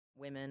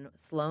women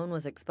Sloane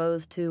was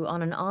exposed to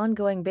on an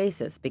ongoing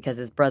basis because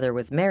his brother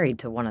was married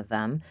to one of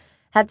them,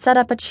 had set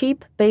up a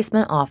cheap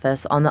basement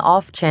office on the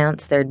off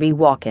chance there'd be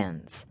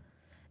walk-ins.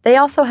 They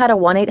also had a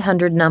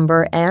 1-800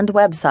 number and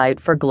website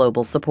for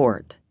global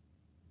support.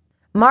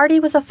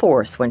 Marty was a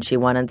force when she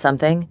wanted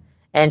something,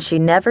 and she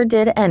never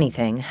did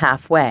anything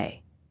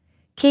halfway.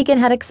 Keegan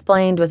had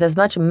explained with as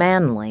much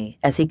manly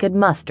as he could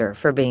muster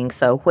for being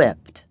so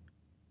whipped.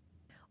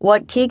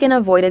 What Keegan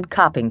avoided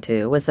copping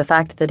to was the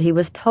fact that he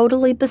was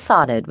totally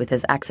besotted with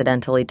his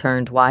accidentally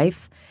turned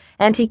wife,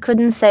 and he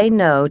couldn't say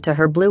no to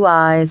her blue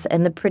eyes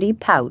and the pretty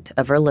pout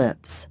of her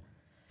lips.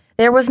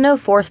 There was no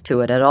force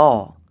to it at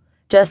all,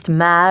 just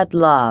mad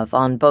love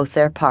on both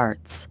their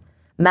parts,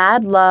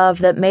 mad love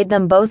that made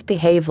them both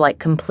behave like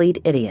complete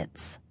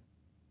idiots.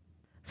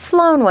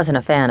 Sloane wasn't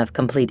a fan of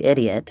complete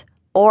idiot,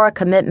 or a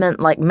commitment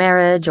like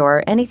marriage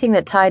or anything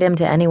that tied him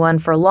to anyone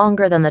for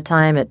longer than the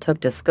time it took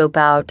to scope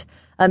out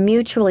a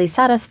mutually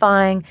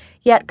satisfying,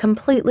 yet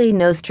completely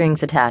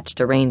no-strings-attached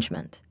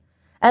arrangement.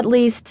 At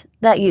least,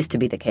 that used to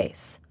be the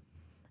case.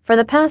 For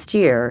the past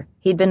year,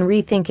 he'd been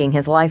rethinking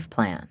his life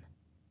plan.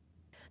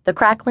 The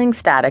crackling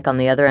static on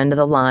the other end of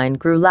the line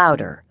grew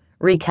louder,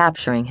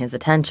 recapturing his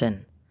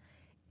attention.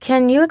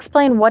 "Can you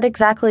explain what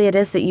exactly it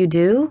is that you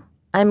do?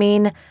 I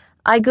mean,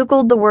 I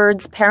Googled the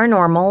words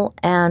paranormal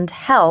and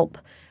help,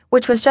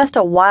 which was just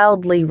a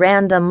wildly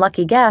random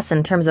lucky guess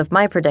in terms of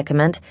my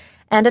predicament,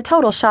 and a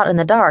total shot in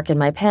the dark in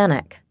my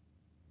panic.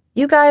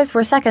 You guys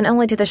were second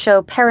only to the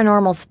show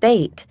Paranormal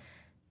State.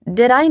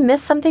 Did I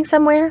miss something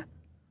somewhere?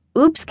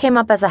 Oops came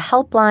up as a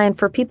helpline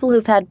for people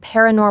who've had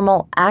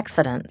paranormal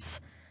accidents.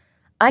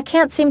 I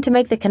can't seem to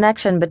make the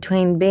connection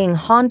between being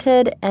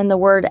haunted and the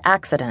word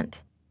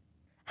accident.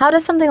 How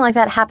does something like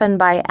that happen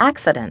by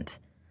accident?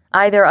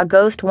 Either a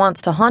ghost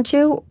wants to haunt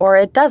you, or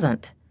it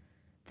doesn't.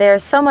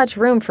 There's so much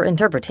room for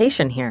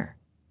interpretation here."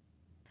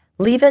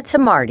 Leave it to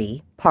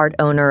Marty, part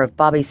owner of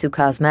Bobby Sue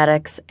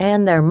Cosmetics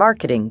and their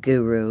marketing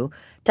guru,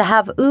 to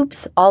have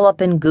oops all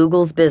up in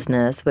Google's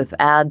business with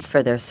ads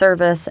for their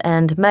service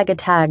and mega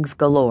tags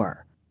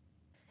galore.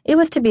 It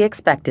was to be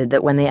expected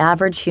that when the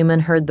average human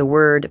heard the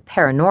word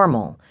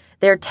paranormal,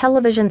 their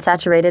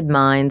television-saturated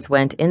minds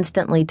went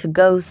instantly to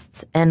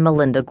ghosts and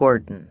Melinda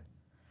Gordon.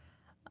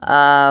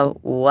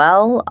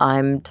 Well,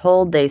 I'm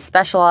told they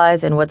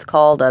specialize in what's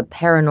called a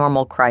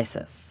paranormal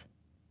crisis."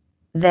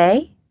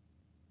 "They?"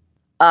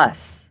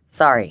 "Us.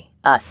 Sorry,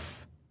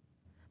 us."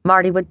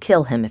 Marty would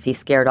kill him if he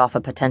scared off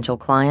a potential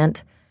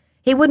client.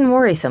 He wouldn't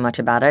worry so much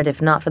about it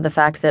if not for the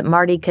fact that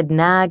Marty could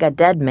nag a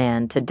dead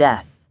man to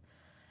death.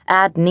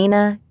 Add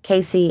Nina,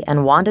 Casey,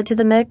 and Wanda to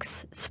the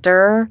mix,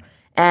 stir,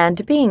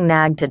 and being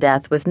nagged to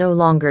death was no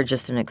longer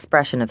just an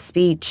expression of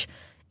speech,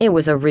 it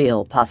was a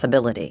real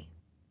possibility.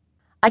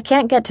 "I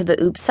can't get to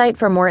the Oops site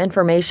for more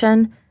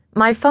information.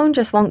 My phone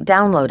just won't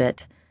download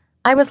it.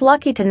 I was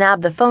lucky to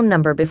nab the phone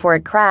number before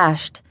it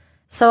crashed,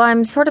 so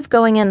I'm sort of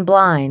going in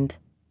blind."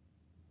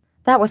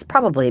 That was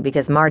probably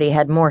because Marty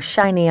had more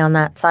shiny on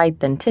that site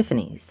than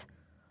Tiffany's.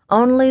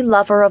 Only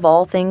lover of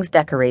all things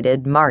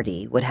decorated,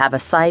 Marty would have a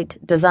site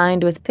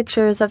designed with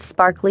pictures of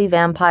sparkly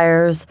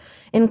vampires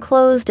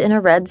enclosed in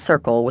a red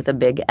circle with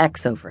a big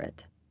X over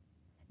it.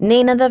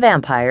 Nina the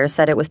vampire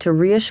said it was to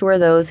reassure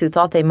those who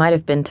thought they might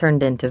have been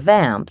turned into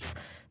vamps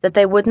that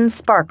they wouldn't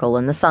sparkle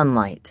in the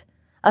sunlight,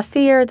 a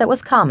fear that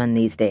was common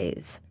these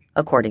days,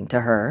 according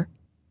to her.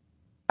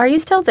 "Are you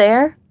still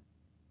there?"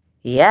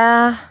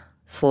 "Yeah."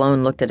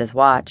 Sloane looked at his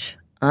watch.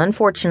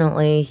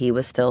 Unfortunately, he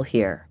was still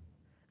here.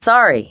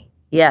 "Sorry.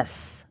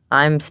 Yes,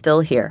 I'm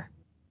still here."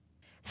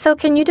 "So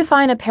can you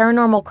define a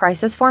paranormal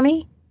crisis for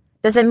me?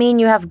 Does it mean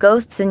you have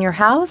ghosts in your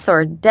house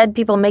or dead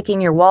people making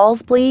your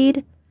walls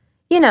bleed?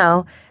 You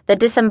know, the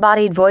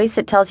disembodied voice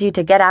that tells you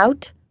to get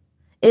out?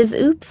 Is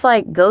Oops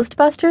like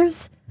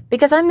Ghostbusters?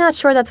 Because I'm not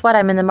sure that's what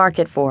I'm in the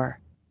market for."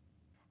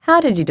 How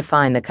did you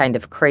define the kind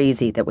of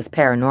crazy that was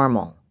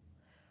paranormal?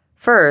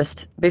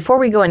 First, before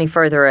we go any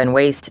further and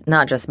waste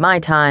not just my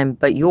time,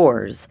 but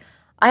yours,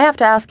 I have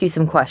to ask you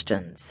some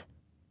questions.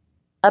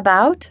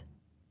 About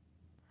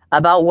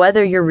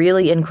whether you're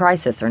really in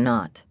crisis or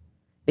not.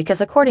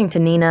 Because according to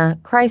Nina,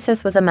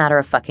 crisis was a matter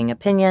of fucking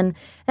opinion,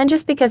 and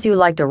just because you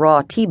liked a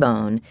raw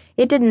T-bone,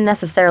 it didn't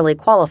necessarily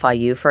qualify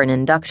you for an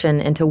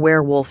induction into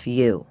werewolf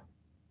you.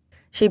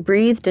 She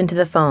breathed into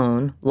the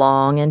phone,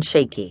 long and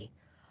shaky.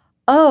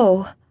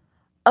 "Oh,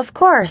 of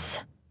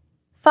course.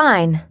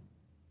 Fine.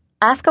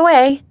 Ask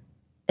away.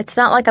 It's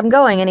not like I'm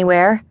going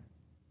anywhere.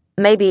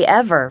 Maybe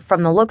ever,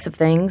 from the looks of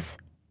things."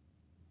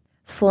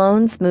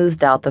 Sloane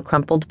smoothed out the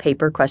crumpled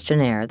paper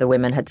questionnaire the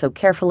women had so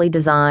carefully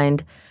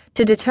designed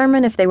to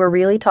determine if they were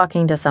really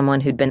talking to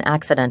someone who'd been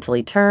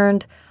accidentally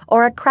turned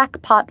or a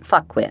crackpot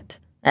fuckwit,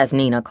 as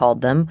Nina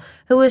called them,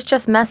 who was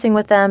just messing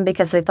with them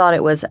because they thought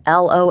it was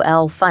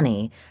LOL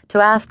funny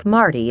to ask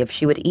Marty if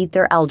she would eat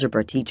their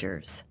algebra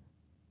teachers.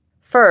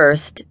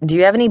 "First, do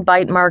you have any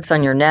bite marks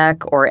on your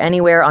neck or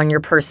anywhere on your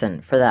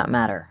person, for that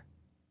matter?"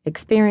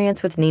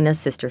 Experience with Nina's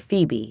sister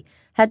Phoebe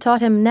had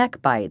taught him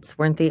neck bites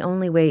weren't the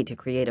only way to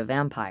create a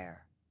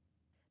vampire.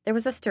 There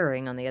was a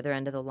stirring on the other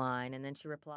end of the line, and then she replied.